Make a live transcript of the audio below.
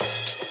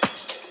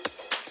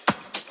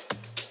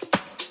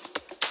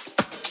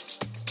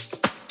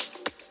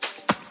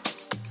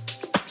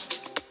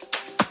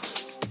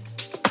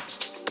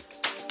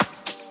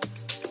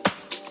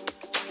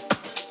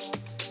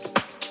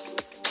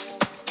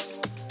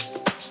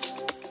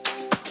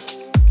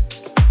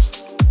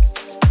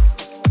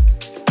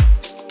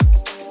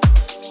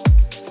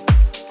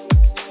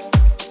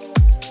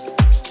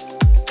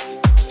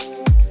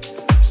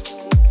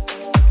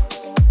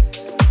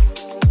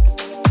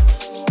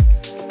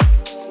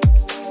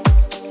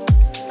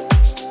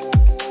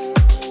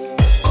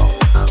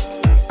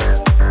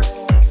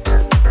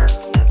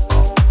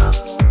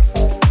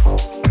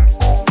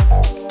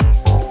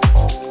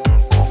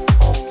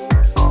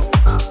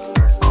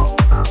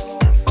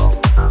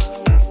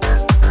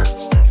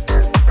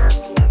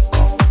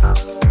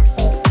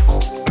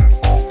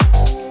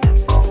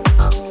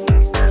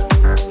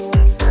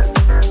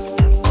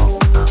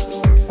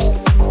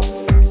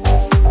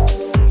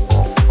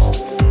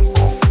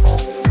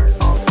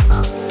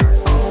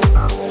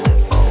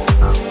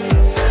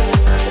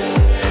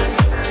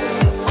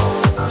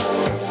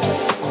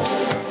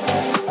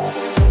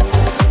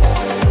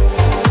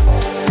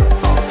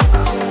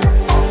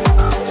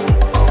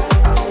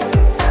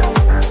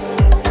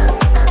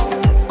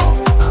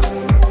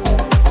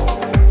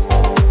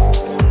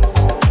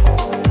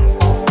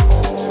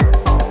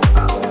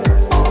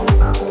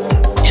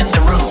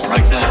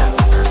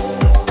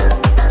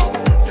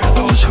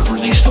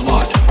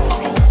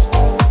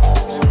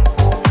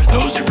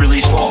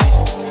released all.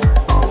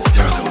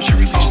 There are those who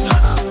released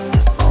none.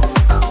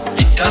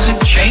 It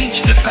doesn't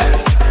change the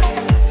fact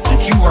that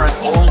you are an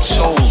old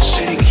soul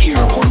sitting here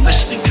or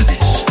listening to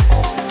this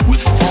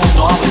with full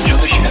knowledge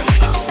of the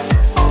shift.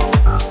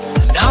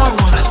 And now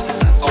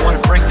I want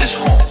to bring this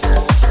home.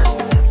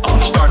 I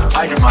want to start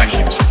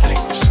itemizing some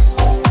things.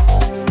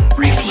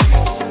 Briefly,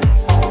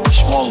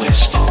 small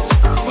list,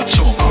 but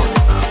so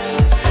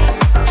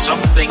important.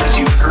 Some things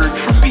you've heard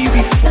from me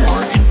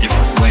before in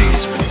different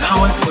ways, but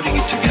now I'm putting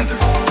it together.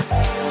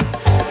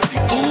 The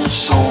old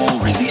soul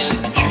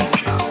releasing and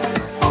changing.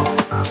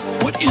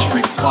 What is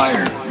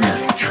required,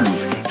 really,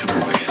 truly, to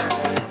move ahead?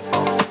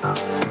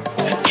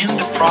 And in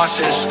the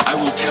process, I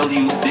will tell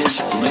you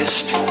this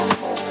list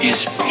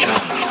is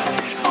just